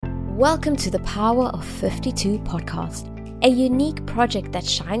Welcome to the Power of 52 podcast, a unique project that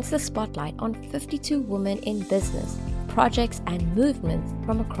shines the spotlight on 52 women in business, projects, and movements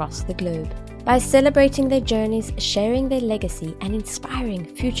from across the globe. By celebrating their journeys, sharing their legacy, and inspiring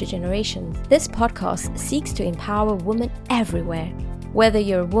future generations, this podcast seeks to empower women everywhere, whether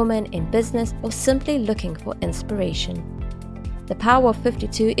you're a woman in business or simply looking for inspiration. The Power of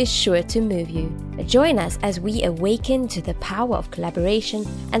 52 is sure to move you. Join us as we awaken to the power of collaboration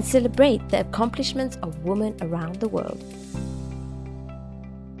and celebrate the accomplishments of women around the world.